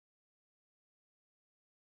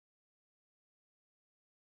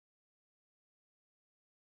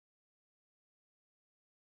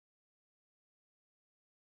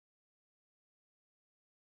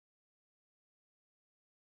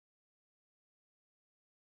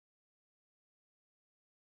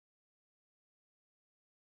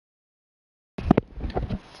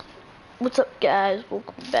What's up, guys?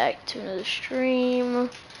 Welcome back to another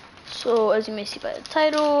stream. So as you may see by the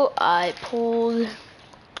title, I pulled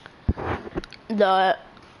the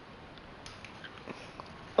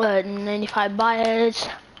 95 Baez.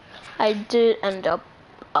 I did end up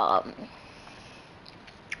what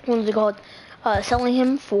is it called, selling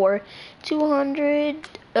him for 200,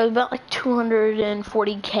 about like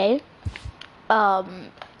 240k,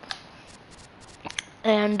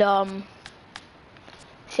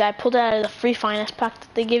 see, I pulled it out of the free finance pack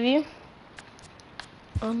that they give you,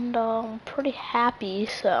 and I'm pretty happy.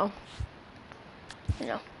 So, you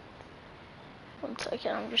know, 1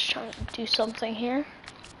 second, I'm just trying to do something here.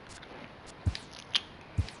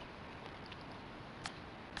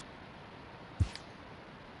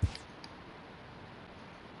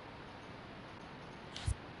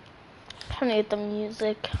 Trying to get the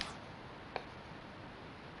music.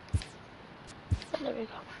 Oh, there we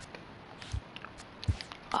go.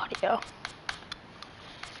 Audio.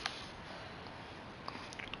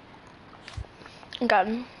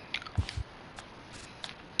 Okay.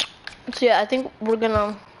 So yeah, I think we're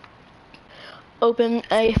gonna open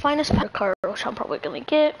a finest pack card, which I'm probably gonna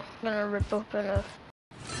get. I'm gonna rip open a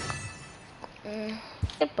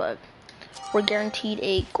but we're guaranteed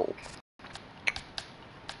a goal.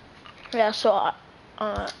 Yeah, so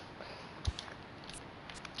right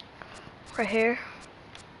here,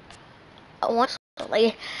 I want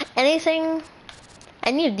like anything,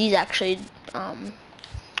 any of these actually, doesn't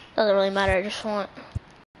really matter. I just want,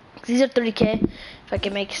 these are 30k. If I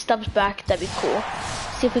can make stubs back, that'd be cool.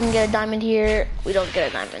 See if we can get a diamond here. We don't get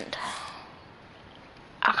a diamond.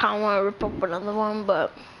 I kind of want to rip up another one,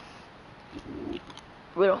 but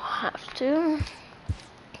we don't have to.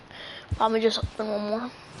 Probably just open one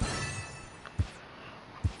more.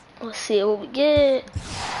 Let's see what we get.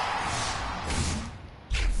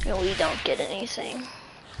 No, we don't get anything.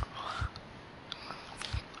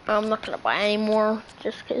 I'm not gonna buy any more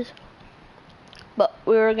just cause. But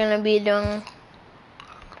we were gonna be doing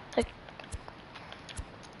like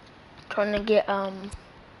trying to get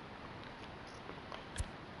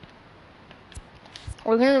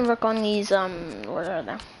we're gonna work on these what are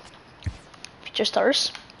they? Feature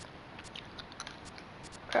stars.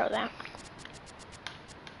 Where are they?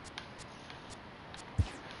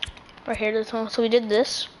 Right here, this one. So we did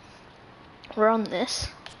this. We're on this.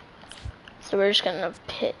 So we're just gonna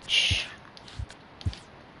pitch.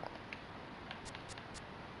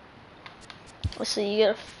 Let's see, you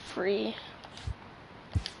get a free.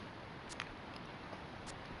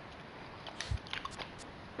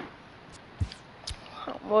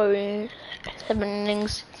 Boy, 7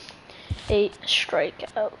 innings, 8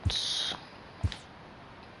 strikeouts.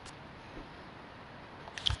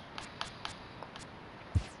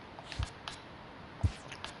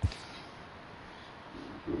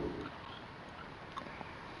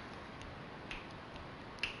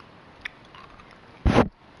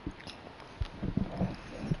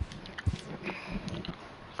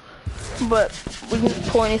 But we didn't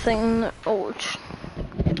pull anything, which,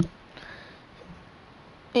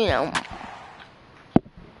 you know,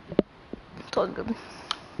 it's all good.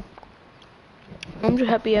 I'm just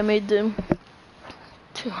happy I made the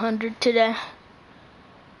 200 today.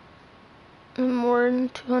 More than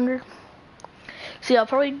 200. See, I'll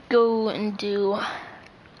probably go and do,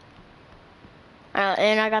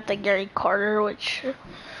 and I got the Gary Carter, which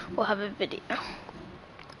will have a video.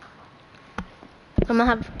 I'm gonna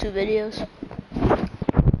have 2 videos.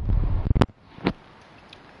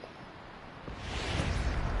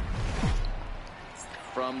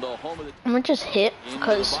 From the home of the I'm gonna just hit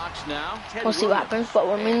because we'll see what happens, but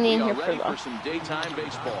we're mainly in here for some daytime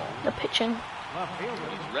baseball. the pitching.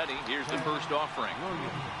 He's ready. Here's the first offering.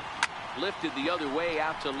 Lifted the other way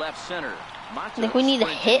out to left center. I think we need a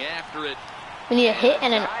hit. We need a hit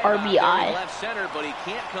and an RBI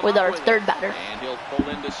with our third batter. And he'll pull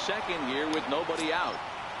into second here with nobody out.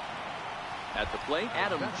 At the plate,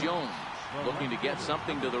 Adam Jones looking to get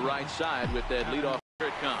something to the right side with that leadoff. Here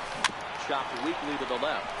it comes. Chopped weakly to the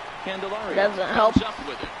left. Candelario doesn't help. Up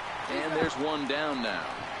with it. And there's one down now.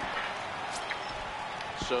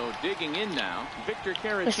 So digging in now, Victor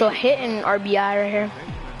Carragher. There's still a hit and an RBI right here.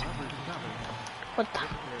 What the?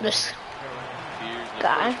 This Here's the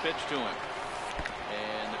guy. first pitch to him.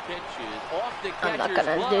 And the pitch is off the I'm not catcher's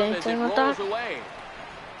gonna glove do as anything it with rolls that. away.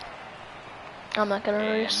 I'm not gonna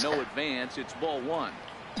And risk. no advance. It's ball 1.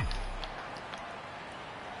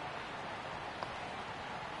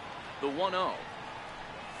 The 1-0.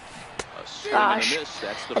 Gosh,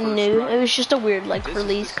 I knew it was just a weird like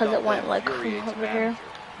release because it went like from over here.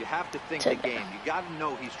 You have to think the game. You got to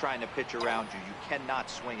know he's trying to pitch around you. You cannot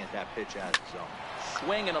swing at that pitch as its own.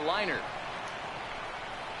 swing and a liner.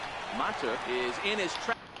 Mata is in his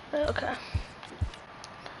trap. Okay.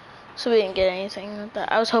 So we didn't get anything like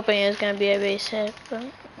that. I was hoping it was gonna be a base hit, but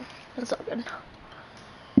it's all good.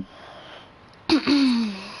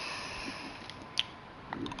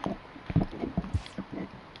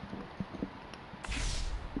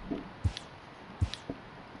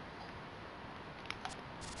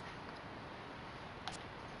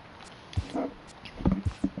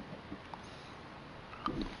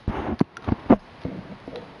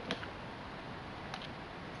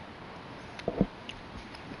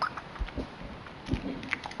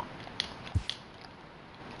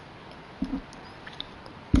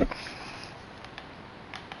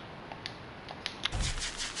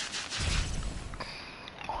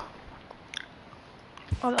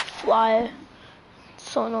 Oh, the fly.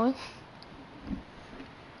 It's so annoying.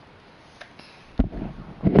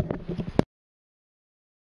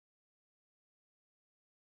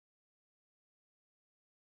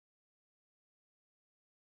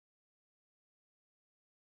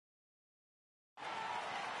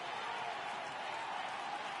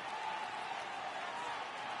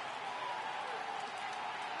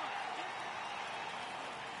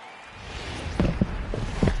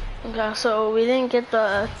 Okay, so we didn't get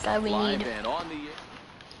the guy we need.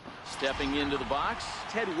 Stepping into the box,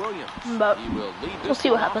 Ted Williams. But he will lead we'll see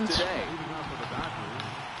what happens. Today.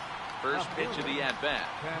 First pitch of the at-bat.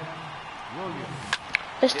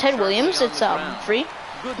 There's Ted Williams. It's free.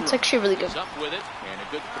 It's actually really good. Up with it, and a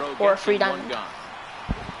good throw or a free diamond.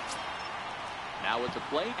 Now at the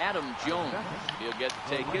plate, Adam Jones. He'll get to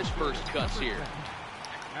take his first cuts here.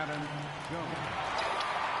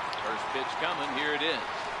 First pitch coming. Here it is.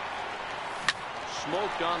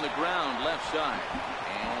 Smoked on the ground left side.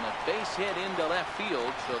 And a base hit into left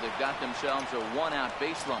field, so they've got themselves a one-out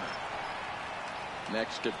base runner.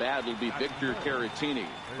 Next to bat will be Victor Caratini.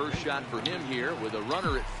 First shot for him here with a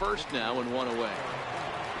runner at first now and one away.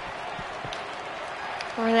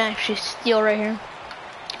 We're going to actually steal right here.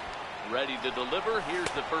 Ready to deliver. Here's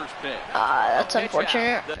the first pitch. That's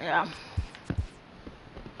unfortunate. Yeah.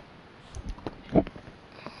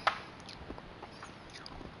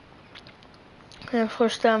 And of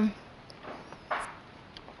course, the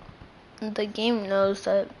game knows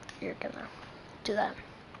that you're gonna do that.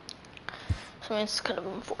 So I mean, it's kind of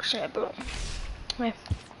unfortunate, but okay.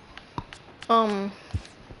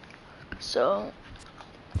 So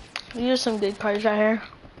we use some good cards right here,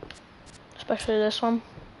 especially this one.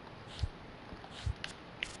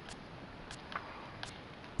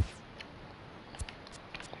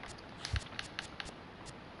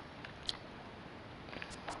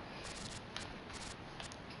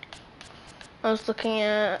 I was looking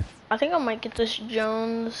at, I think I might get this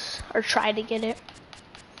Jones, or try to get it.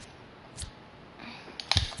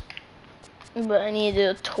 But I need to do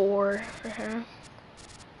a tour for her.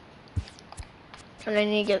 And I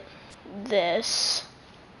need to get this.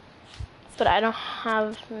 But I don't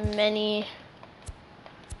have many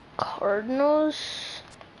Cardinals.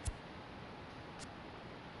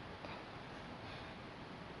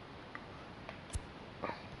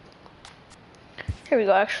 Here we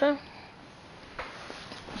go, actually.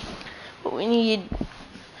 But we need,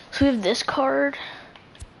 so we have this card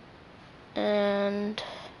and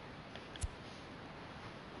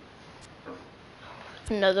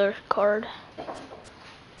another card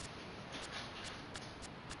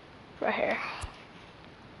right here.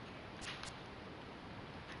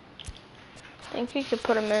 I think you could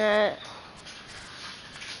put him in it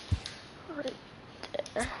right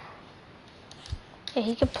there. Yeah,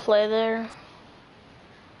 he could play there.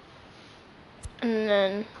 And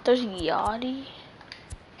then there's Yachty.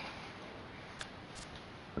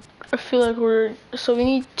 I feel like so we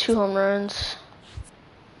need 2 home runs.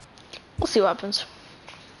 We'll see what happens.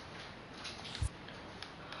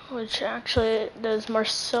 Which actually, there's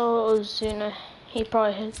Marcelo Ozuna. He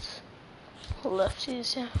probably hits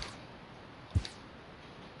lefties, yeah.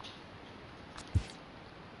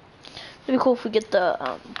 It'd be cool if we get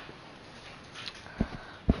the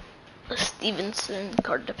Stevenson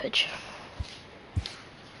card to pitch.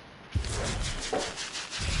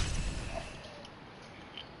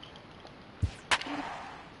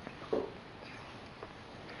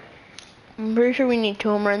 I'm pretty sure we need 2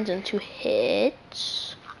 home runs and 2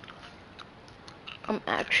 hits. I'm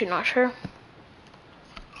actually not sure.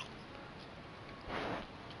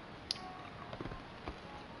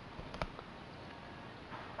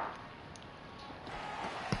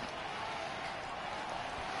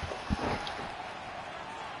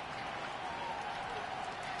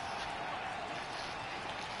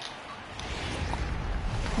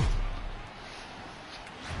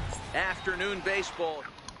 afternoon baseball.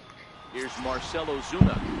 Here's Marcell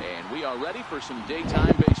Ozuna, and we are ready for some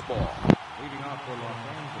daytime baseball. Leading off for Los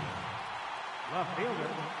Angeles, left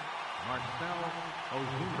fielder, Marcell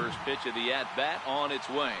Ozuna. First pitch of the at-bat on its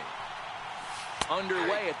way.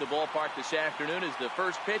 Underway at the ballpark this afternoon as the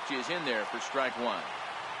first pitch is in there for strike one.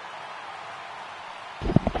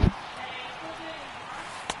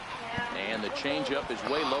 And the changeup is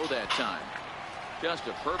way low that time. Just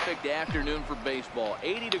a perfect afternoon for baseball.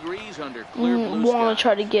 80 degrees under clear blue sky. Want to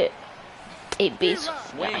try to get 8 base.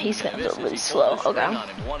 Yeah, he's gonna go really slow. Okay.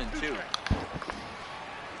 1 and 2.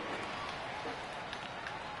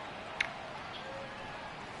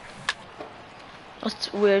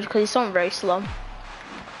 That's weird because he's throwing very slow.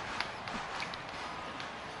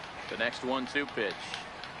 The next 1-2 pitch.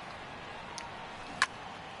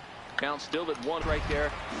 Count still at 1 right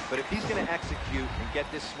there. But if he's going to execute and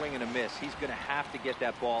get this swing and a miss, he's going to have to get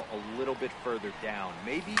that ball a little bit further down.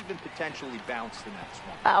 Maybe even potentially bounce the next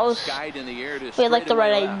one. That was Skied in the air to we had like the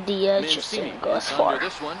right straight away out. idea. It just didn't go as Under far.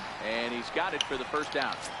 this one, and he's got it for the first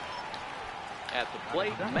out. At the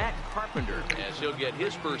plate, Matt Carpenter, as he'll get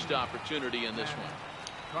his first opportunity in this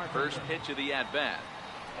one. First pitch of the at-bat.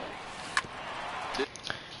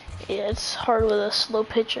 Yeah, it's hard with a slow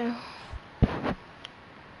pitcher.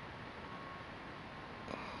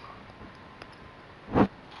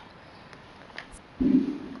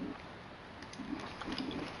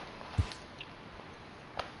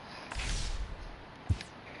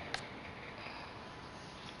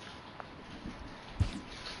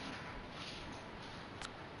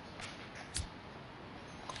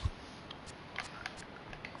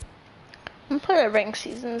 I'm gonna play a ranked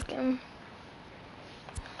seasons game.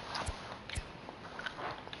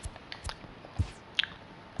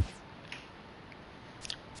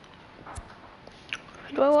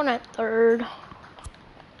 Who do I want at third?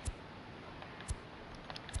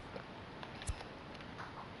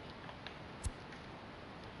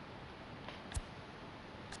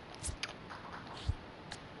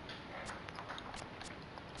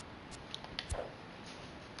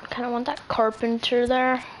 I kind of want that Carpenter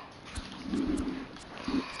there.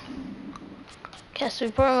 Okay, so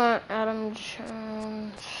we probably want Adam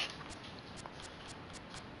Jones.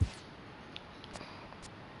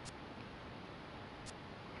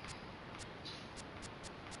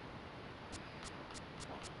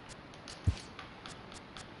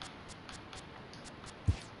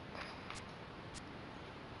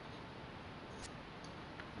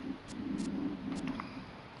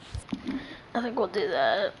 I think we'll do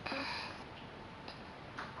that.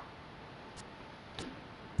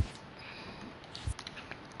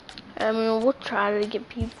 I mean, we'll try to get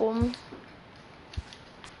people.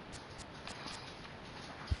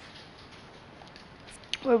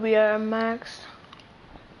 Where we are max.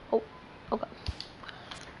 Oh, okay.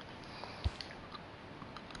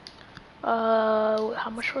 How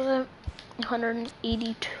much was it?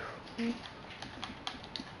 182.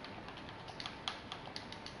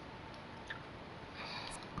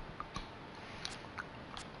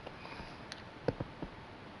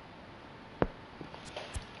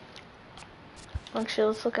 Actually,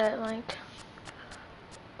 let's look at like,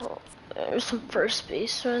 oh, there's some first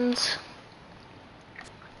basemen.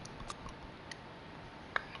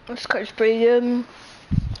 This card's pretty good.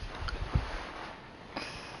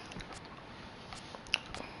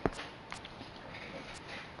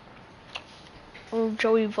 Or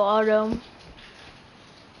Joey Votto,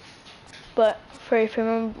 but Freddie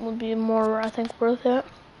Freeman would be more, I think, worth it.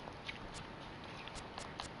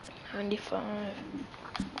 95.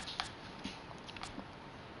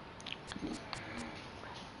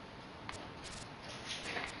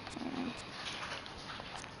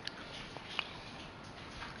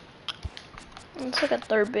 Let's look at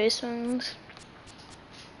third baseman.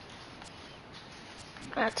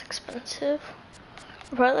 That's expensive.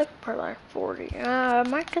 Probably like 40. I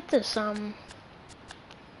might get this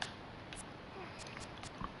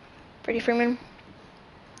Freddie Freeman.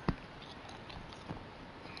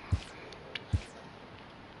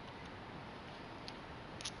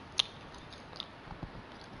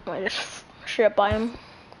 I just should buy him.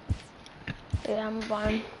 Yeah, I'm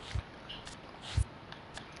buying him.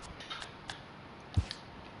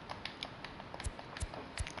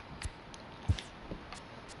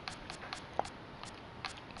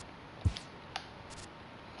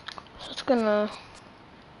 Gonna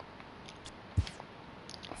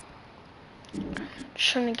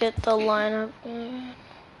trying to get the lineup in.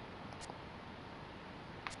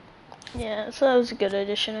 Yeah, so that was a good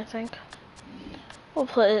addition, I think. We'll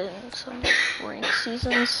play it in some ranked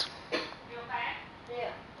seasons.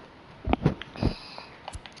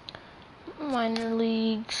 Minor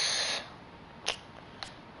leagues.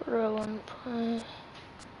 throw and play. I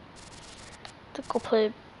think we'll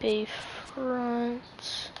play Bay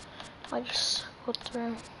front. I just go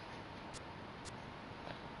through.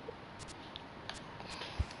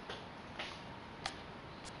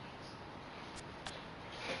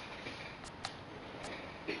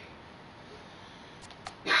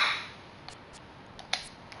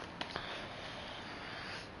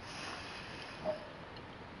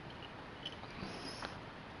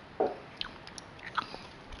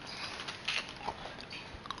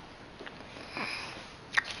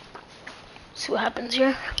 See what happens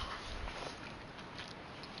here.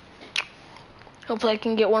 Hopefully I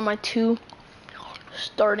can get one of my 2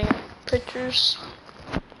 starting pitchers.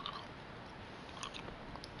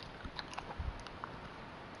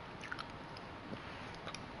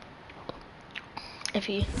 If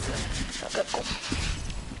he, okay, cool.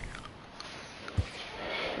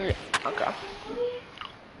 Yeah, okay.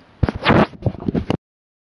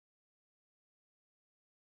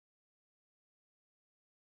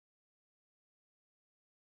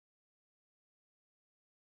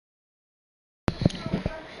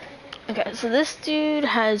 Okay, so this dude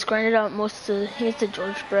has grinded out most of he gets the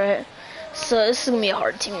George Brett. So this is gonna be a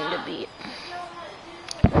hard team to beat.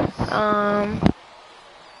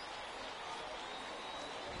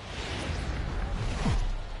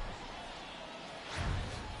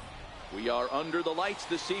 We are under the lights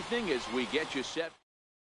this evening as we get you set.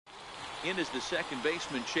 In is the second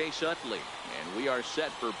baseman Chase Utley, and we are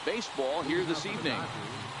set for baseball here this evening.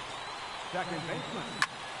 Second baseman.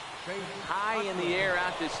 High in the air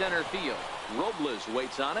out to center field. Robles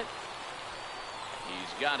waits on it.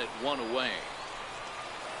 He's got it 1 away.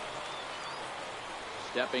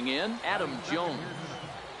 Stepping in, Adam Jones.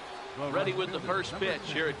 Ready with the first pitch.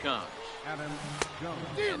 Here it comes.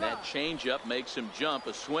 And that changeup makes him jump.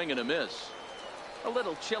 A swing and a miss. A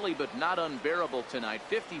little chilly but not unbearable tonight.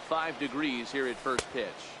 55 degrees here at first pitch.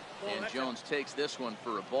 And Jones takes this one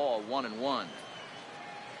for a ball. 1-1.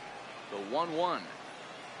 The 1-1.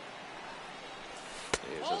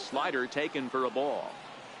 Is a slider taken for a ball.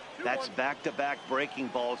 That's back-to-back breaking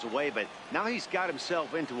balls away, but now he's got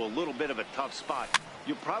himself into a little bit of a tough spot.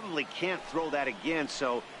 You probably can't throw that again,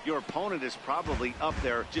 so your opponent is probably up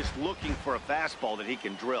there just looking for a fastball that he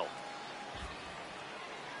can drill.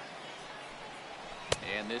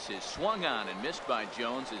 And this is swung on and missed by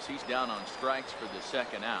Jones as he's down on strikes for the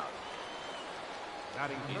second out.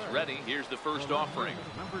 He's ready. Here's the first offering.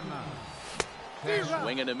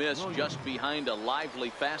 Swing and a miss just behind a lively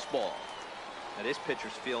fastball. Now this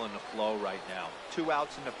pitcher's feeling the flow right now. 2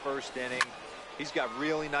 outs in the first inning. He's got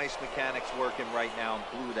really nice mechanics working right now and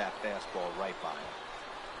blew that fastball right by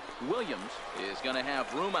him. Williams is going to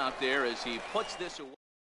have room out there as he puts this away.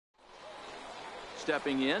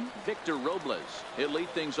 Stepping in, Victor Robles. He'll lead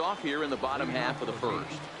things off here in the bottom half of the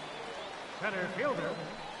first. Center fielder,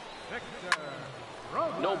 Victor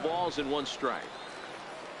Robles. No balls and 1 strike.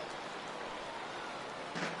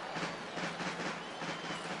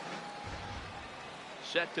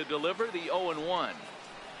 Set to deliver the 0-1.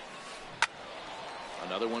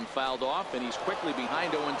 Another one fouled off, and he's quickly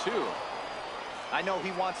behind 0-2. I know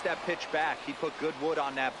he wants that pitch back. He put good wood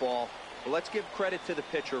on that ball. But let's give credit to the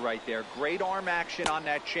pitcher right there. Great arm action on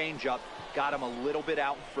that changeup. Got him a little bit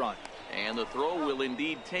out in front. And the throw will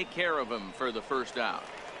indeed take care of him for the first out.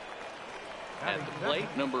 At the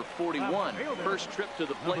plate, number 41. First trip to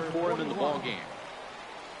the plate for him in the ballgame.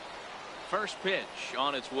 First pitch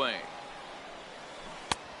on its way.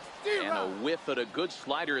 And a whiff at a good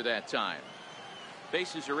slider that time.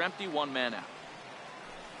 Bases are empty, 1 man out.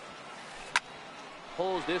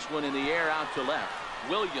 Pulls this one in the air out to left.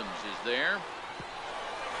 Williams is there.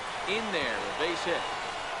 In there, a base hit.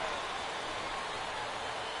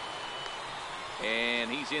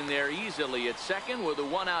 And he's in there easily at second with a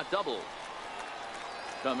 1-out double.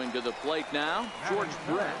 Coming to the plate now, George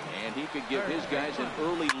Brett, and he could give his guys an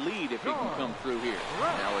early lead if he can come through here.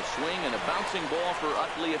 Now a swing and a bouncing ball for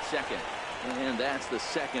Utley at second. And that's the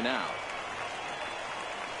second out.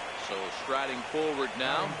 So striding forward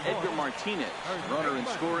now, Edgar Martinez, runner in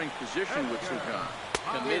scoring position with Sugan.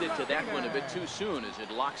 Committed to that one a bit too soon as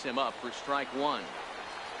it locks him up for strike 1.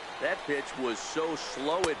 That pitch was so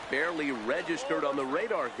slow it barely registered on the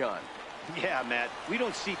radar gun. Yeah, Matt, we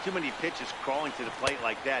don't see too many pitches crawling to the plate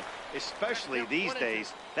like that, especially these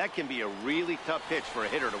days. That can be a really tough pitch for a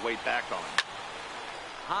hitter to wait back on.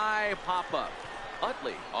 High pop-up.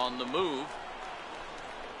 Utley on the move.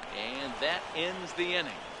 And that ends the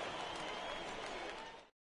inning.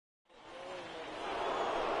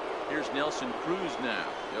 Here's Nelson Cruz now.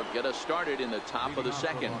 He'll get us started in the top of the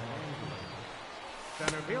second.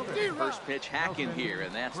 Center fielder. First pitch hack in here,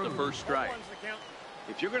 and that's the first strike.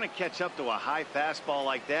 If you're going to catch up to a high fastball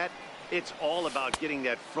like that, it's all about getting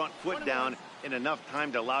that front foot down in enough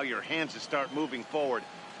time to allow your hands to start moving forward.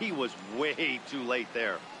 He was way too late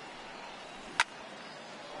there.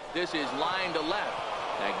 This is line to left.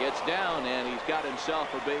 That gets down, and he's got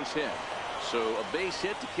himself a base hit. So a base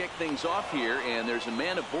hit to kick things off here, and there's a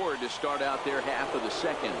man aboard to start out their half of the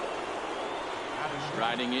second.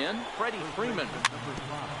 Riding in, Freddie Freeman.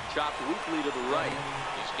 Chopped weakly to the right.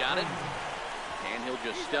 He's got it. And he'll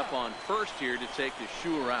just step on first here to take the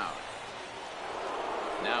shooter out.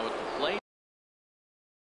 Now at the plate.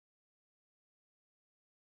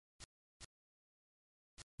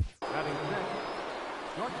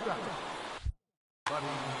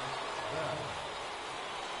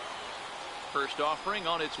 First offering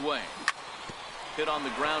on its way. Hit on the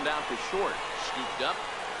ground out to short. Scooped up.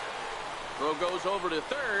 Throw goes over to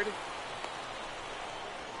third.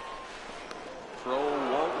 Throw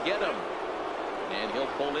won't get him. And he'll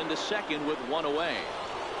pull into second with one away.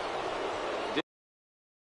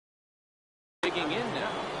 Digging in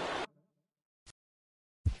now.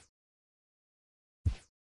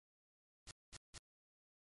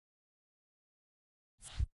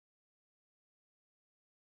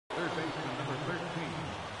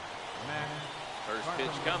 First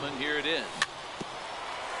pitch coming. Here it is.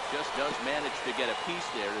 Just does manage to get a piece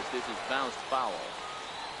there as this is bounced foul.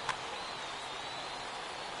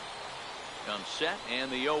 Comes set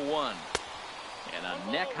and the 0-1. And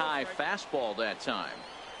a neck-high fastball that time.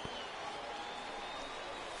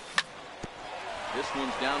 This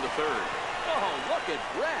one's down to third. Oh, look at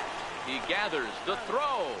Brett. He gathers the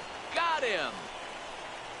throw. Got him.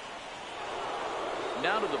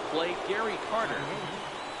 Now to the plate, Gary Carter.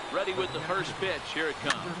 Ready with the first pitch. Here it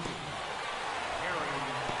comes.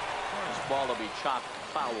 This ball will be chopped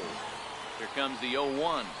foul. Here comes the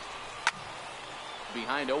 0-1.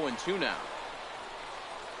 Behind 0-2 now.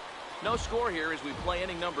 No score here as we play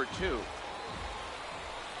inning number 2.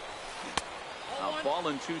 A ball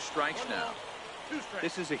and 2 strikes now.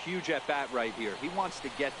 This is a huge at-bat right here. He wants to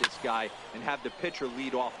get this guy and have the pitcher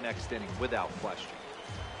lead off next inning without question.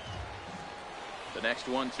 The next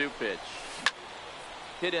 1-2 pitch.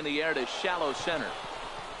 Hit in the air to shallow center.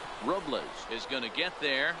 Robles is going to get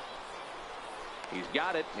there. He's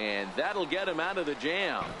got it, and that'll get him out of the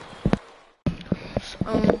jam.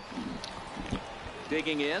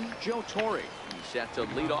 Digging in, Joe Torre. He's set to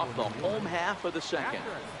lead off the home half of the second.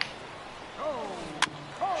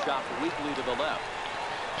 Chopped weakly to the left.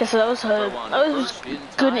 Okay, so that was a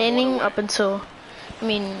good inning up until, I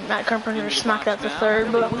mean, Matt Carpenter smacked out the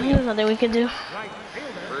third, but there's nothing we can do.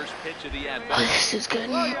 First pitch of the Oh, this dude's good.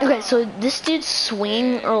 Okay, so this dude's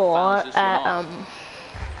swing a lot at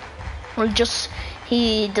or just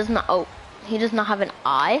he does not have an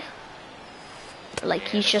eye. Like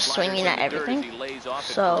he's just swinging at everything.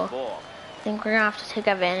 So I think we're gonna have to take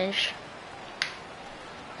advantage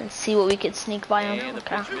and see what we could sneak by him.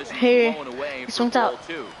 Okay. Here he swings out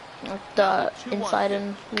with the inside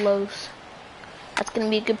and lows. That's gonna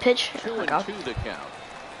be a good pitch. Oh,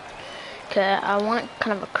 okay, I want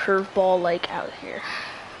kind of a curveball like out here.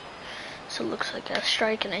 So it looks like a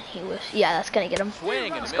strike, and then he was, yeah, that's gonna get him.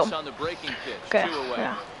 Let's go. Okay,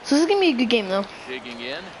 yeah. So this is gonna be a good game though. Digging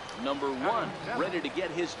in, number 1, ready to get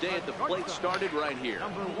his day at the plate started right here.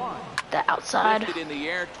 The outside. Lifted in the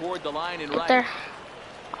air toward the line and right right there.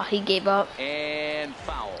 Oh, he gave up. And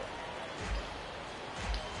foul.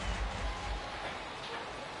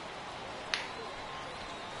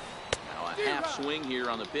 Half swing here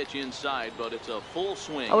on the pitch inside, but it's a full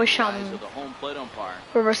swing. I wish the home plate umpire.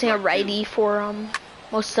 We're versing a righty for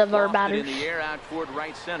most of our batters. In the air out toward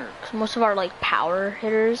right center. Most of our like power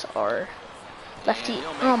hitters are lefty.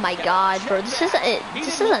 Oh my God, bro, this is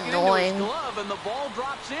annoying.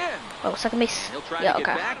 Oh, second base. Yeah,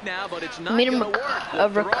 okay. I made him a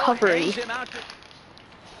recovery.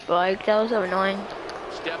 Like that was so annoying.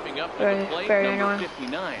 Stepping up to the plate, very number annoying.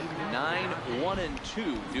 59.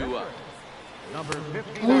 9-1-2 due up.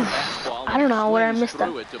 I don't know where I missed that.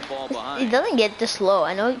 It doesn't get this low.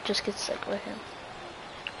 I know it just gets like right here.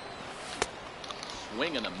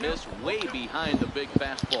 Swing and a miss way behind the big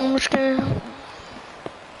fastball. I'm just gonna.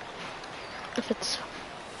 If it's.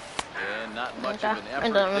 And not much of an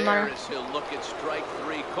effort there as he'll look at strike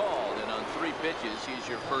 3 called. And on 3 pitches, he's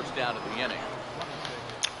your first out of the inning.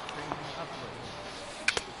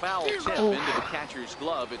 Foul tip into the catcher's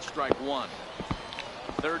glove. It's strike 1.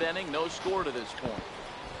 3rd inning, no score to this point.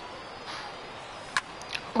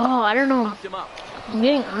 Oh, I don't know. I'm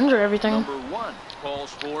getting under everything. Number 1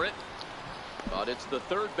 calls for it, but it's the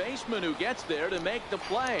 3rd baseman who gets there to make the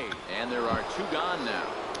play, and there are 2 gone now.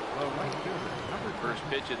 The right fielder, number First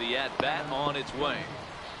pitch of the at-bat on its way.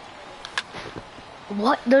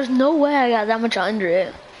 What? There's no way I got that much under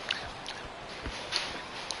it.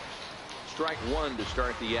 Strike one to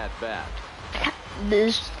start the at-bat.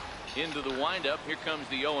 This. Into the windup. Here comes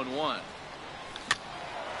the 0-1.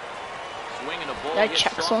 Swinging a ball That hit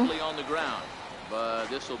checks softly him. on the ground. But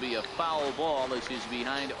this will be a foul ball as he's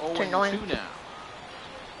behind 0-2 now.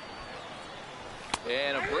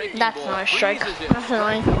 And a breaking That's ball not a strike. freezes it. That's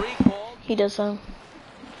annoying. Strike three called. He does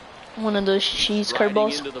one of those cheese Riding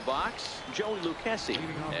curveballs. into the box, Joey Lucchesi,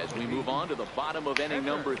 as we move on to the bottom of inning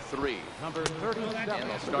number 3. number 37. And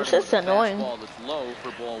they'll start This with is a annoying. fastball that's low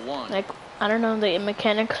for ball 1. Like, I don't know, the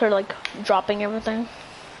mechanics are like dropping everything.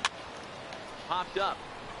 Popped up.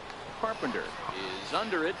 Carpenter is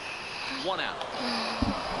under it. 1 out.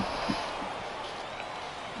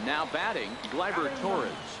 Now batting, Gleyber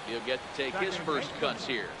Torres. He'll get to take his first cuts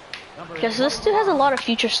here. Because this dude has a lot of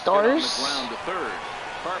future Hit on the stars. ground to third.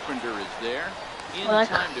 Carpenter is there. In I like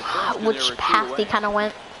time to first, and there are which two path he away. kind of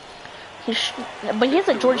went. But he has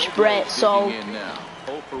a George Brett, so Digging in now.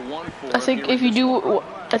 0 for 1 for I him think here if in you this one. do,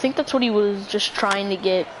 I think that's what he was just trying to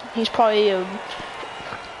get. He's probably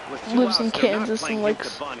With two lives in outs, they're not Kansas playing and him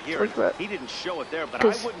likes to bunt here. George Brett. He didn't show it there, but I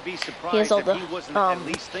 'Cause wouldn't be he has surprised all if the, he wasn't at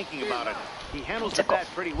least thinking about it. He handles the bat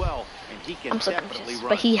pretty well, and he can I'm so definitely confused. run.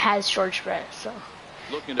 But he has George Brett, so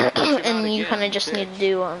Looking to push him out and you again. kind of just need to Pitch.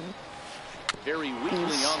 do Very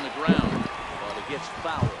weakly on the ground, but it gets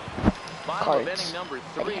fouled. Bottom of Cards. inning number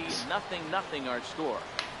I 3, guess. 0-0 our score.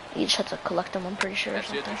 you just have to collect them. I'm pretty sure. Or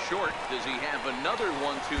That's it something. to short. Does he have another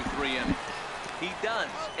 1-2-3 inning? He does.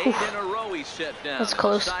 8 in a row he's set down. That's and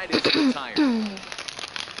close. The side is retired.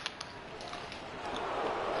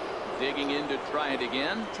 Digging in to try it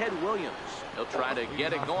again, Ted Williams. He'll try to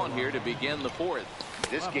get it going here to begin the 4th.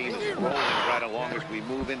 This game is rolling right along as we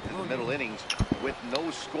move into the middle innings with no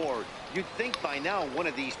score. You'd think by now one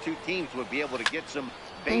of these two teams would be able to get some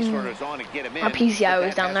base runners on and get them in. My PCI but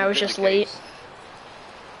was that down there. I was hasn't just been the late. case.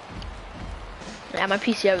 Yeah, my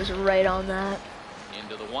PCI was right on that.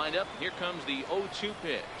 Into the windup. Here comes the 0-2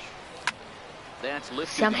 pitch. That's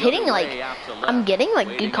lifted See, I'm the hitting other like, way out to left. I'm getting like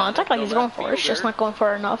Waiting good contact. on Like the he's going left for it. It's just fielder. not going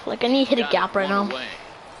far enough. Like I need to hit a Got gap right one now. away.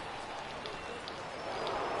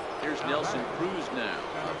 Here's Nelson Cruz now.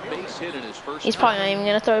 A base hit in his first He's time. probably not even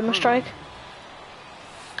gonna throw him a strike. No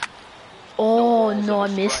Oh balls no, I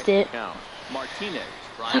and a missed strike it. to count. Martinez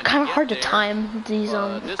trying They're kind of get hard to there, time these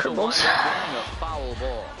but this'll wind curveballs. up being a foul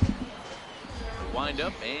ball. The wind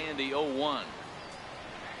up and the 0-1.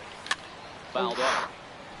 Fouled off.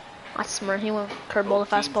 I swear he went curveball Both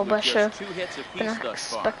to teams fastball, with but just sure. 2 hits apiece Been thus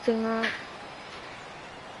far. expecting that.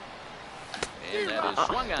 And that is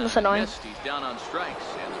swung on. That's annoying. Missed. He's down on strikes,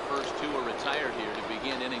 and the first 2 are retired here to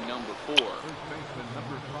begin inning number 4. First baseman,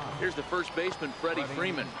 number 5. Here's the first baseman, Freddie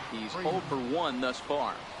Freeman. He's 0 for 1 thus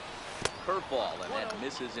far. Curveball, and that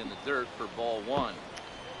misses in the dirt for ball 1.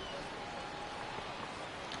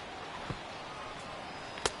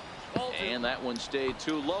 And that one stayed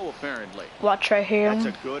too low, apparently. Watch right here. That's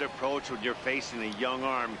a good approach when you're facing a young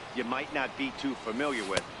arm you might not be too familiar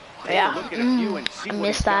with. Take Yeah. a look at a few and see I what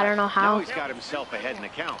missed he's that. I got. don't know how. Now he's got himself ahead in the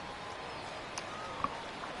count.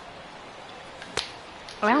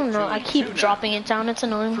 I don't know. I keep 2-2 now. dropping it down. It's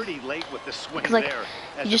annoying. Pretty late with the swing 'Cause, like, there.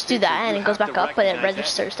 As you a just do pitcher, that and you it goes have back to up, but it recognize that.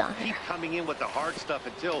 registers down Keep here. coming in with the hard stuff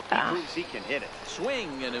until he Ah. proves he can hit it.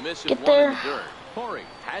 Swing and a miss Get at one there. in the dirt. Corey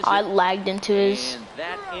has I it, lagged into his. and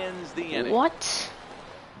that ends the inning. What?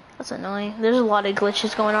 That's annoying. There's a lot of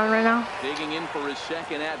glitches going on right now. Digging in for his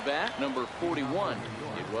second at-bat, number 41.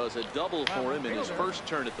 It was a double for him in his first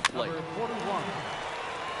turn at the plate. Number 41.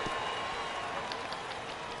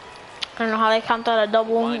 I don't know how they count that a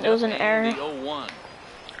double. Wind It was up an and error. the 0-1.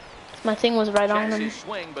 My thing was right on Checks him. his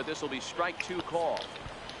swing, but this will be strike 2 call.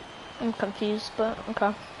 I'm confused, but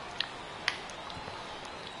okay.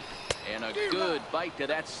 And a good bite to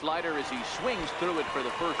that slider as he swings through it for the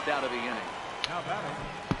first out of the inning. Now batting.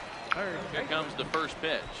 Third Here comes the first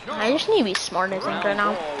pitch. I just need to be smart, I think, right Ground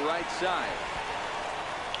now. ball right side.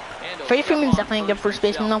 And he'll Freddie step Freeman's on definitely a good first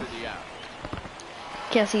baseman, himself though. for the out.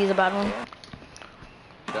 Can't see he's a bad one.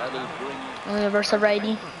 That'll bring Only versus a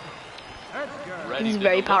righty. Let's go. ready He's to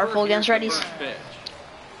very deliver. powerful against Here's the righties. first pitch.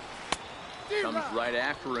 Comes right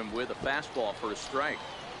after him with a fastball for a strike.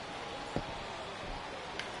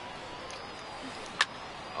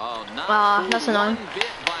 Oh, not That's one annoying. bit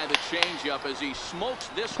by the changeup as he smokes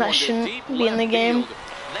this That one to shouldn't deep be in the left game. field.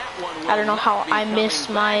 That one will I don't know how not be I coming missed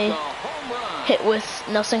back. my A home run. Hit with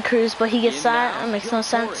Nelson Cruz, but he gets In that. now, That makes Joe no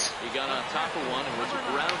sense. Corey. He got on top of one and was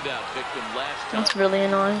a ground out victim last time. That's really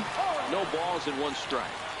annoying. No balls and 1 strike.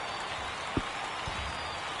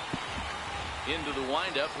 Into the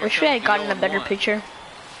windup. Wish we had gotten a better pitcher.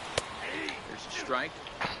 There's a strike.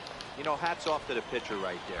 You know, hats off to the pitcher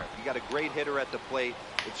right there. You got a great hitter at the plate.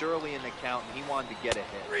 It's early in the count, and he wanted to get a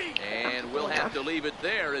hit. And we'll have to leave it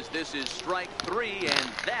there as this is strike 3, and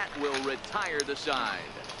that will retire the side.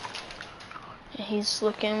 He's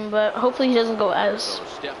looking, but hopefully he doesn't go as So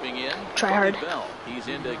stepping in, try hard. Bell. He's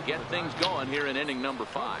in to get things going here in inning number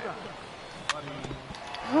 5.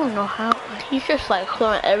 I don't know how. He's just like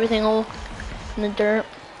throwing everything all in the dirt.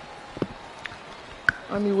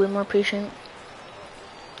 I'll be way more patient.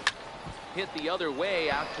 Hit the other way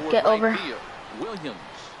out toward Get right over. field. Williams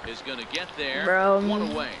is going to get there. Bro, One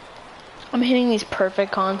away. I'm hitting these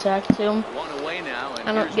perfect contact too. One away now. And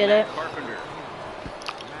I don't here's get Matt it. Carpenter.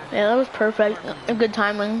 Yeah, that was perfect. A good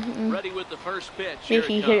timing. Ready with the first pitch. Maybe if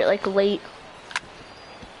he hit it like late.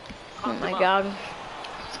 Oh my god.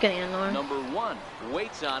 It's getting annoying. Number 1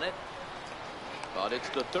 waits on it. But it's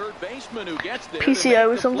the third baseman who gets there. PCI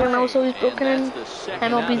was something that was always broken in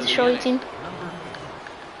MLB Show 18.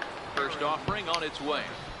 First offering on its way.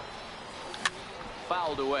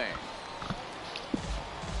 Fouled away.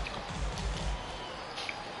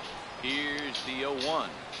 Here's the 0-1.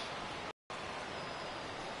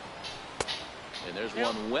 And there's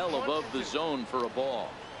one well above the zone for a ball.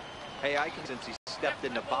 Hey, since he stepped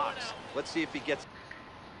in the box, let's see if he gets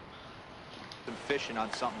some fishing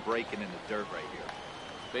on something breaking in the dirt right here.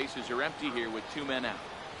 Bases are empty here with 2 men out.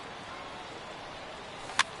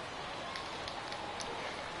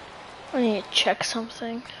 I need to check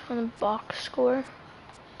something on the box score.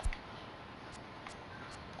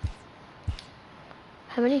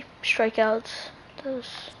 How many strikeouts does...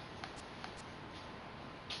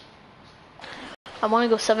 I want to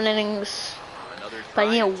go 7 innings, but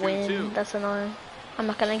I need a win. That's annoying. I'm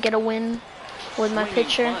not gonna get a win with my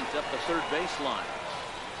pitcher.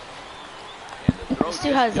 This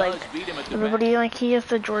dude has like everybody like he has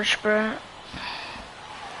the George Spur.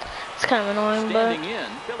 It's kind of annoying, but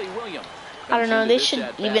I don't know. They should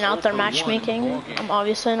even out their matchmaking. I'm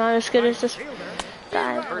obviously not as good as this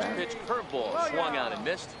guy. First pitch curveball swung out and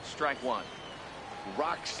missed. Strike 1.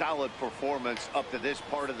 Rock solid performance up to this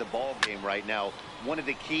part of the ball game right now. One of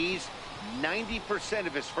the keys, 90%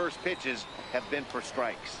 of his first pitches have been for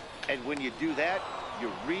strikes. And when you do that,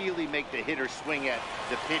 you really make the hitter swing at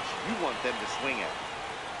the pitch you want them to swing at.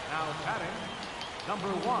 Now batting, number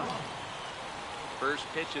 1. First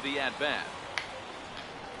pitch of the at-bat.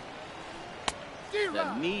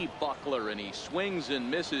 The knee buckler, and he swings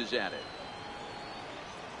and misses at it.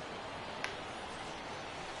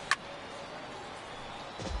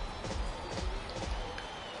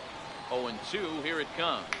 Oh, and 2, here it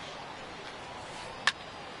comes.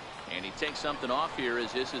 And he takes something off here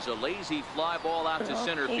as this is a lazy fly ball out to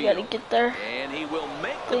center field. You gotta get there. And he will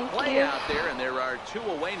make the play out there, and there are 2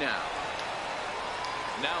 away now.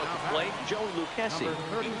 Now at the plate, Joe Lucchesi.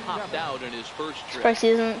 He popped out in his first trip. Surprised he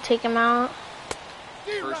doesn't take him out.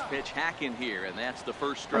 First pitch hacking here, and that's the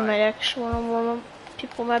first I strike. might actually want to warm up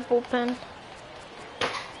people in my bullpen.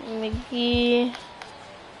 McGee.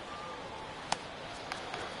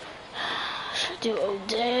 Should do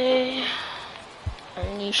O'Day.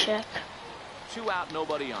 And Nishek. 2 out,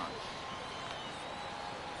 nobody on.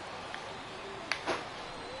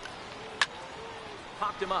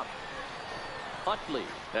 Popped him up. Utley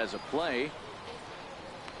has a play.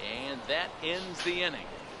 And that ends the inning.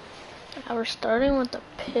 Now we're starting with the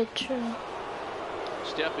pitcher.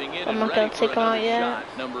 Stepping in I'm and not ready gonna for take him out another yet.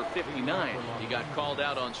 shot, number 59. He got called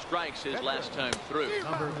out on strikes his last time through.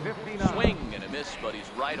 Number 59. Swing and a miss, but he's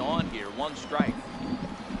right on here. 1 strike.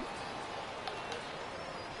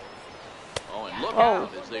 Oh, and look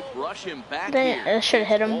out as they brush him back here. I should have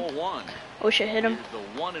hit him. Ball 1. I wish I hit him. Here's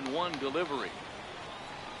the 1-1 delivery.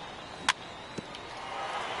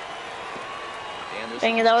 And this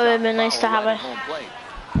Dang is it, that would have a been nice to foul have right a... at home plate.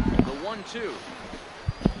 The 1-2.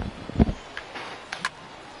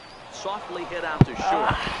 Softly hit out to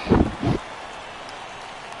short.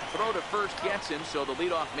 Throw to first gets him, so the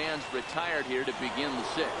leadoff man's retired here to begin the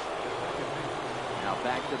 6th. Now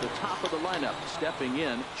back to the top of the lineup, stepping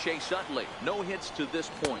in, Chase Utley. No hits to this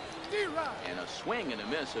point. And a swing and a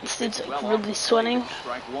miss. This dude's like really sweating.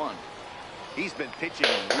 Strike 1. He's been pitching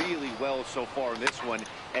really well so far in this one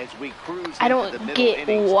as we cruise I into the don't middle get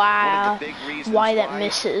innings. why One of the big reasons that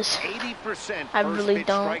misses. 80% I first really pitch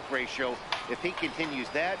don't. strike ratio. If he continues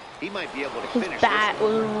that, he might be able to His finish bat this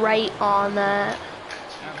one. was right on that.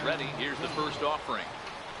 He's ready. Here's the first offering.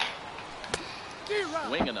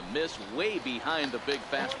 Swing and a miss way behind the big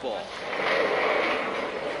fastball.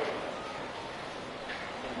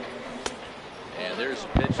 And there's a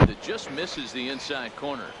pitch that just misses the inside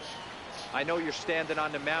corner. I know you're standing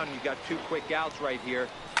on the mound. You got 2 quick outs right here,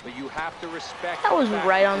 but you have to respect. That was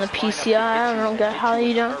right on the PCI. I don't get how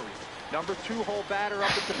you don't. Number 2 hole batter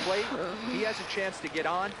up at the plate. He has a chance to get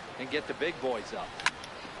on and get the big boys up.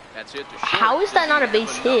 That's it. How is that not a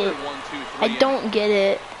base hit? I don't get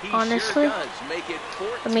it, honestly.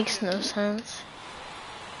 That makes no sense.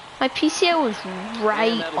 My PCI was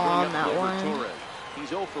right on that one. He's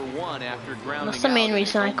 0 for 1 after grounding. That's the main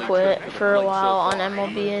reason I quit for a while on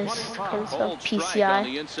MLB is because of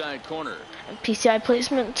PCI. PCI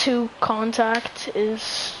placement to contact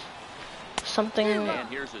is something. And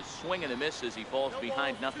here's a swing and a miss as he falls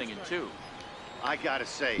behind 0-2. I gotta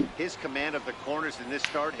say, his command of the corners in this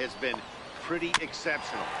start has been pretty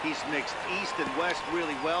exceptional. He's mixed east and west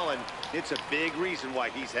really well, and it's a big reason why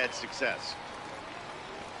he's had success.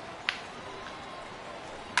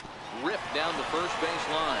 Ripped down the first base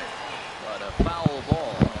line, but a foul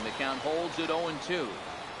ball, and the count holds at 0-2.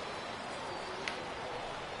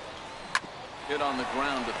 Hit on the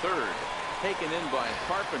ground to third, taken in by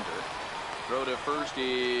Carpenter. Throw to first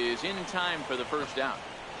is in time for the first out.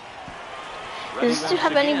 Does this dude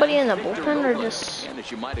have anybody in the bullpen or just? And as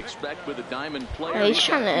you might expect with a diamond player, Yeah, he's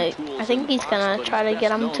trying to. I think he's gonna try to get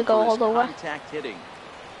him to go all the way. Hitting.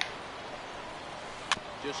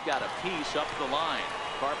 Just got a piece up the line.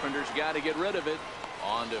 Carpenter's got to get rid of it.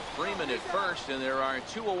 On to Freeman at first, and there are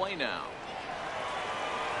 2 away now.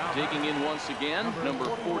 Digging in once again, number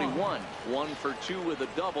 41. 1 for 2 with a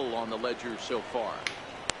double on the ledger so far.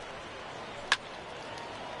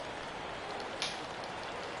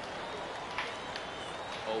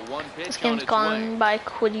 This game's gone by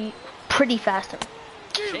pretty fast.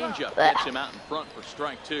 Changeup gets him out in front for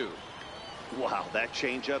strike 2. Wow, that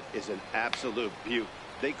changeup is an absolute beaut.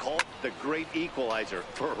 They call it the great equalizer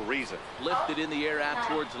for a reason. Lifted in the air out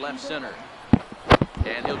towards left center.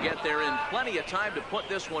 And he'll get there in plenty of time to put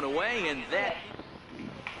this one away, and that.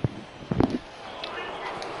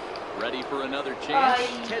 Ready for another chance,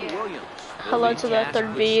 Ted Williams. Hello to the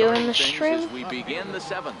third video in the stream. We begin the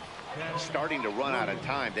 7th. Starting to run out of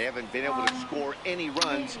time. They haven't been able to score any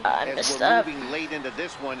runs as messed we're up. moving late into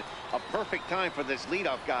this one. A perfect time for this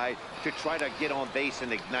leadoff guy to try to get on base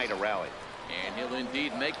and ignite a rally. And he'll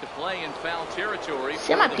indeed make the play in foul territory.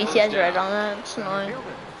 See, my PCI's right on that. It's annoying.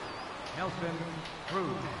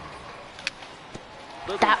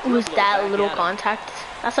 That was that little contact.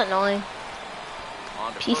 That's annoying.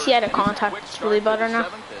 PCI to contact is really better now.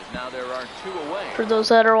 Now there are 2 away. For those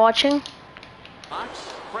that are watching.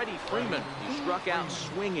 Freddie Freeman, he struck out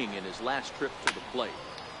swinging in his last trip to the plate.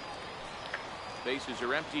 Bases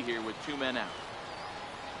are empty here with 2 men out.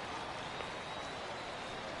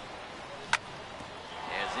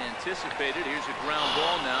 As anticipated, here's a ground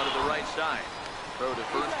ball now to the right side. Throw to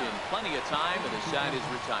first in plenty of time, and the side is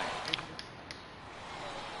retired.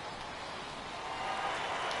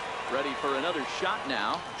 Ready for another shot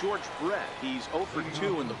now, George Brett. He's 0 for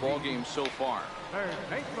 2 in the ballgame so far. Third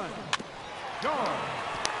baseman, George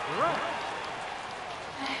Brett.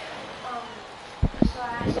 So I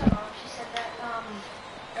asked her, she said that,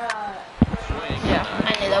 yeah,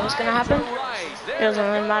 I knew that was gonna happen. It doesn't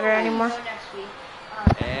really matter anymore.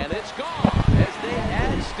 And it's gone as they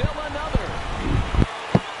add still another.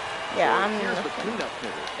 Yeah, I'm. Here's the cleanup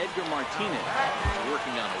hitter, Edgar Martinez,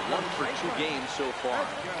 working on a 1 for 2 game so far.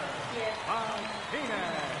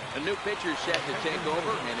 A new pitcher set to take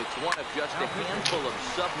over, and it's one of just a handful of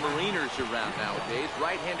submariners around nowadays.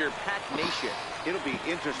 Right-hander Pat Nation. It'll be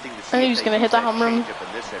interesting to see. I think he's gonna hit the home run.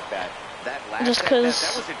 Just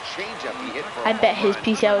because I bet his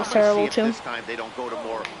PCI was terrible too. This time they don't go to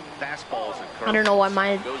more fastballs and curves. I don't know why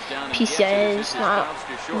my PCI is not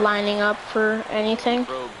lining up for anything.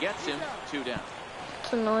 Gets him 2 down.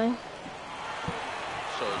 It's annoying.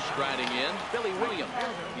 So striding in, Billy Williams.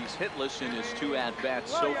 He's hitless in his 2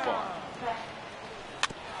 at-bats so far.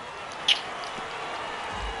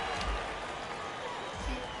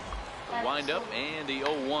 Wind up and the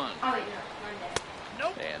 0-1.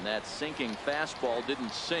 And that sinking fastball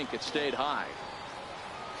didn't sink, it stayed high.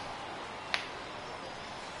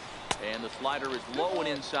 And the slider is low and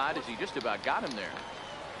inside as he just about got him there.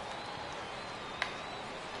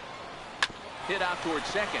 Hit out towards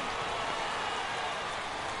second.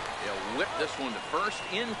 He'll whip this one to first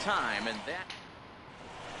in time, and that.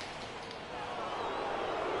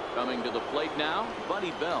 Coming to the plate now,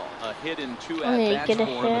 Buddy Bell. A hit in 2 at-bats for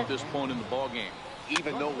him at this point in the ballgame.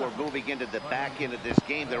 Even though we're moving into the back end of this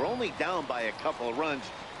game, they're only down by a couple of runs.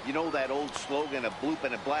 You know that old slogan, a bloop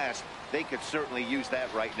and a blast. They could certainly use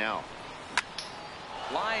that right now.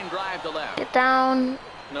 Line drive to left. Get down.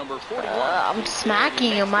 Number 41. I'm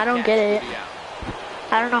smacking him. I don't get it.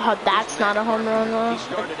 I don't know how that's not a home run though. He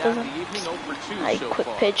started It out doesn't. the evening 0 for 2 I so quick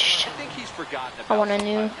far. pitched. I think he's forgotten I about want a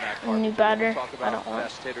sometimes that part. new When we batter. talk I about don't the want.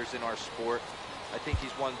 best hitters in our sport. I think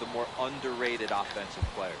he's one of the more underrated offensive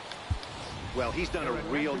players. Well, he's done a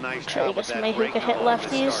real nice Sure, job he of that maybe he breaking could hit ball to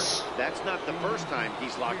lefties. start. That's not the first time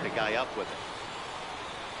he's locked a guy up with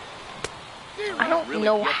it. I don't Really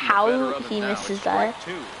know getting the how better of him he now. misses It's that.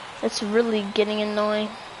 strike 2. It's really getting annoying.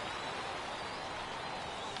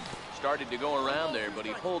 Started to go around there, but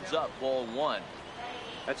he holds up ball 1.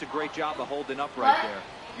 That's a great job of holding up right there.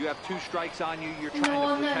 You have 2 strikes on you. You're trying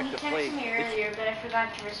to protect the plate. earlier, but I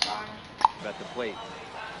forgot to respond. At the plate.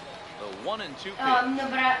 The 1 and 2 pitch. No,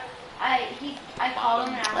 but I called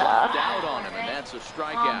him and Left out on him, and that's a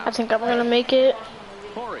strikeout. I think I'm gonna make it.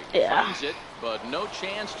 Corey Yeah. finds it, but no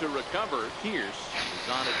chance to recover. Pierce is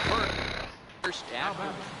on it first after.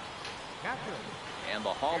 And the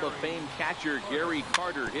Hall of Fame catcher Gary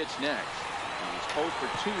Carter hits next. He's 0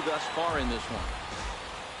 for 2 thus far in this one.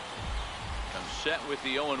 Comes set with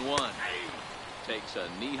the 0-1. Takes a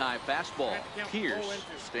knee-high fastball. Pierce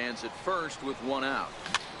stands at first with 1 out.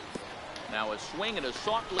 Now a swing and a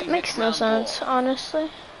softly hit Makes no ground ball. sense, honestly.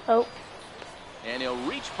 Oh, And he'll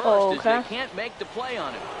reach first Oh, as okay. they can't make the play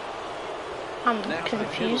on him. I'm Next, it'll be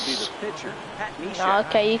confused. the pitcher, Pat No, Neshek.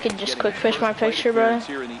 okay, you could just Getting quick his fish my first plate picture, bro. appearance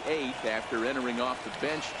here in the 8th after entering off the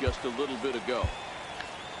bench just a little bit ago.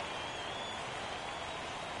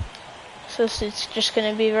 So it's just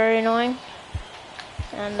gonna be very annoying.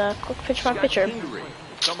 And quick pitch my Scott pitcher. Kingery will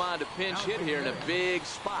come on to pinch hit here in a big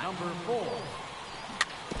spot.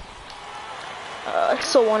 I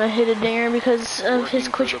still want to hit a dinger because of his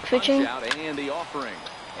Working quick for the pitching. punch-out and the offering.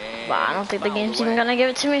 And But I don't it's think the fouled game's away. even gonna give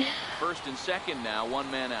it to me. First and second now, 1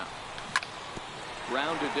 man out.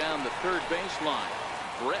 Grounded down the third baseline.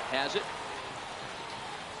 Brett has it.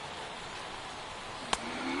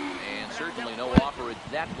 And certainly no offer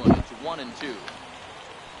at that one. It's 1 and 2.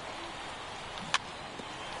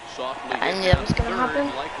 Softly I hit knew that down was gonna third,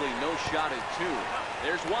 happen. likely no shot at 2.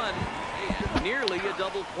 There's 1, and nearly a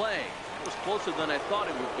double play. It was closer than I thought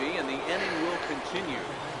it would be, and the inning will continue.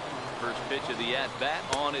 First pitch of the at-bat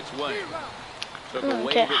on its way. Took a Okay,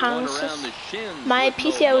 wave at one how's around the this? shins. My with no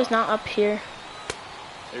PCI was luck. not up here.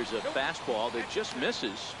 There's a fastball that just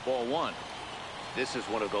misses. Ball 1. This is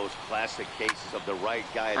one of those classic cases of the right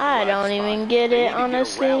guy at the I right don't spot. even get They it, need to get a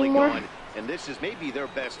honestly, rally anymore. going, and this is maybe their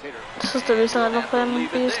best hitter. This is the reason I don't play Have to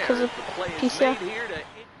leave it MLBs there because as of the play is PCI. made here to-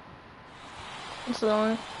 It's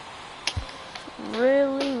annoying.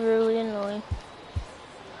 Really, really annoying.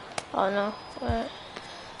 Oh no. Wait.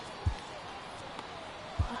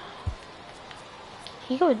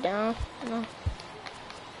 He go down. No.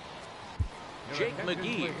 Jake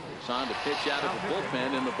McGee is on to pitch out of the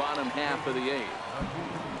bullpen in the bottom half of the 8th.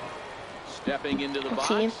 Stepping into the Let's box,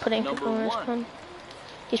 see him putting number people in his 1. pen.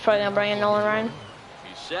 He's probably gonna bring in Nolan Ryan.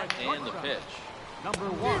 He's set and the pitch.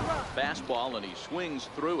 Fastball, and he swings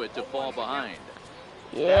through it to fall behind.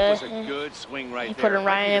 That Yeah. was a good swing right He there. put in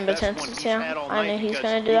Might be Ryan the in best between, one he's yeah. had all I night knew he's because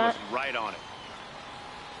gonna do he that. was right on it.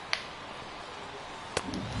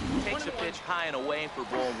 Takes a pitch high and away for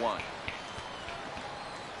ball 1.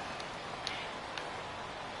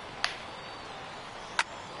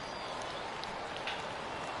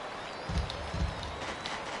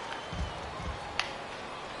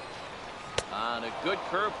 On a good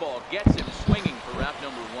curveball, gets him swinging for route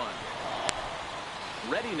number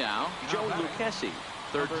 1. Ready now, Joe Lucchesi.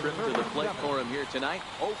 Third trip to the plate for him here tonight.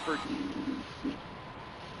 0 for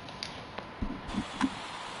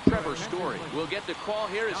Trevor Story will get the call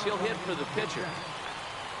here as he'll hit for the pitcher.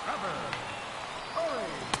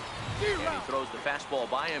 And he throws the fastball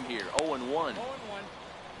by him here. 0-1.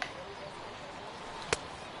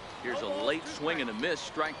 Here's a late swing and a miss.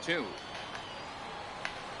 Strike 2.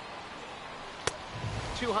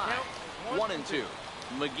 Too high. 1-2.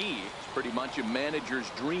 McGee is pretty much a manager's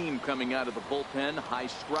dream coming out of the bullpen. High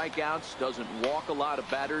strikeouts, doesn't walk a lot of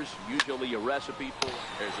batters, usually a recipe for.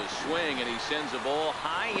 There's a swing, and he sends a ball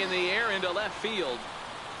high in the air into left field.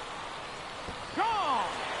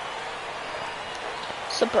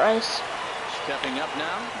 Surprise. Stepping up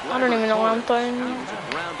now. I don't even know what I'm throwing.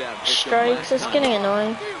 Strikes. It's getting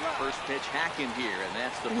annoying. First pitch hack in here, and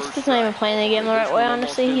that's the This first kid's not even strike. playing the game the right way,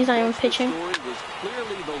 honestly. He's not even pitching. The story was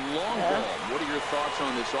clearly the long ball. What are your thoughts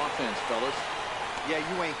on this offense, fellas? Yeah,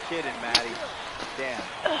 you ain't kidding, Matty. Damn.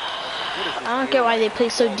 I don't get why they play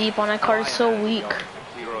so deep on that card. It's so weak.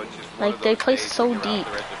 Like, they play so deep.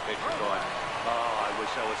 Oh, I wish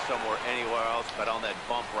I was somewhere anywhere else but on that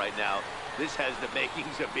bump right now. This has the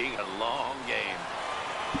makings of being a long game.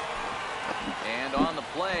 And on the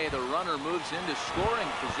play, the runner moves into scoring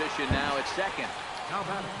position now at second.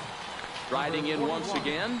 Striding in once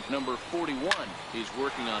again, number 41. He's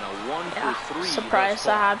working on a 1-for-3. Surprised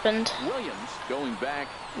that happened. Williams going back.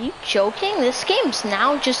 You joking? This game's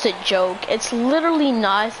now just a joke. It's literally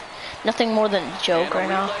nothing more than a joke right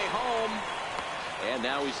now. Home. And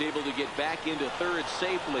now he's able to get back into third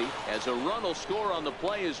safely as a run will score on the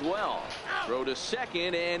play as well. Throw to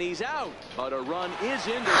second and he's out. But a run is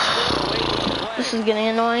in to score away from the play. This is getting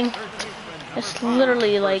annoying. It's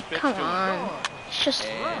literally like, come on. It's just.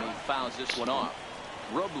 And he fouls this one off.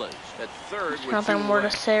 Robles at third. Nothing more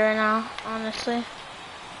to say right now, honestly.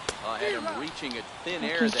 Reaching a thin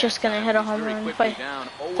air. He's just gonna hit a home run. If I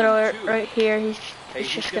throw it right here, it's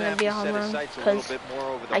just gonna be a home run because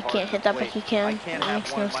I can't hit that, but he can. It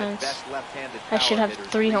makes no sense. I should have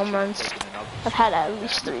 3 home runs. I've had at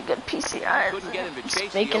least 3 good PCIs.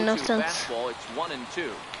 It's making no sense. It's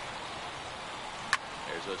 1-2.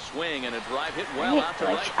 There's a swing and a drive hit well out to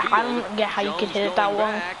right field. I don't get how you could hit it that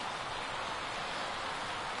well.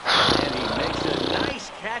 And he makes a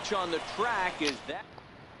nice catch on the track. Is that?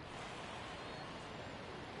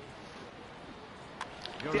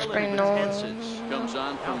 Dylan comes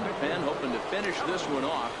on from the pen, hoping to finish this one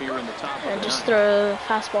off here in the top of the ninth. Just throw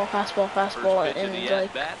fastball, and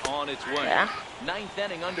like, bat on its way. Yeah. 9th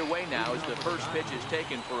inning underway now as the first pitch is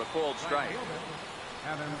taken for a cold strike.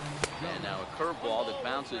 And now a curveball that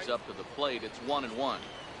bounces up to the plate. It's 1-1.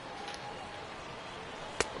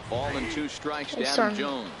 A ball and 2 strikes to Adam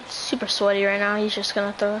Jones. Super sweaty right now. He's just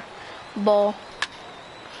gonna throw a ball.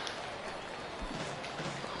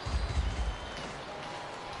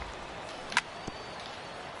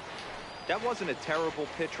 That wasn't a terrible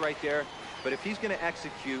pitch right there, but if he's going to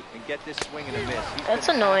execute and get this swing and a miss, that's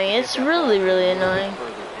annoying. It's really annoying.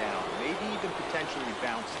 Further down, maybe even potentially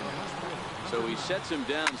bounce him. So he sets him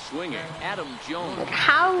down swinging. Adam Jones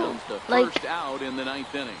how comes the like first out in the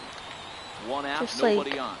 9th inning. 1 out, just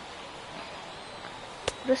nobody like, on.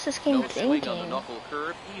 What is this game no thinking? Swing on the knuckle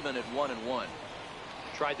curve, even at 1-1.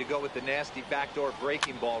 Tried to go with the nasty backdoor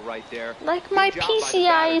breaking ball right there. Like my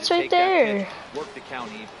PCI, it's right there. Work the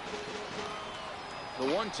count even. The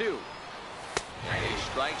 1-2. And he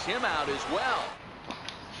strikes him out as well.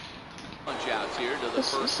 Punch outs here to the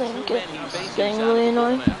This first. is getting really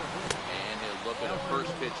annoying. And he'll look at a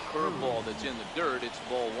first pitch curveball that's in the dirt. It's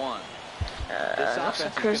ball 1.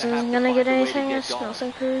 Nelson Cruz isn't gonna get anything. It's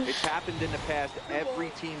Nelson Cruz. It's happened in the past. Every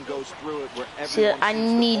team goes through it where See, I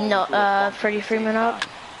need Freddie Freeman up.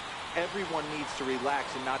 Everyone needs to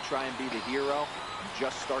relax and not try and be the hero.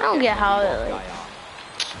 Just start. I don't get how it. Like,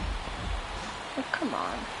 oh, come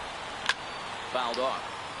on. Fouled off.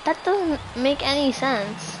 That doesn't make any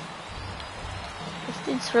sense. This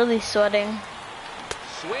dude's really sweating.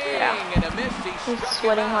 Swing and a miss. He's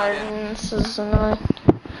sweating hard, and this is annoying.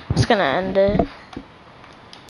 It's gonna end it.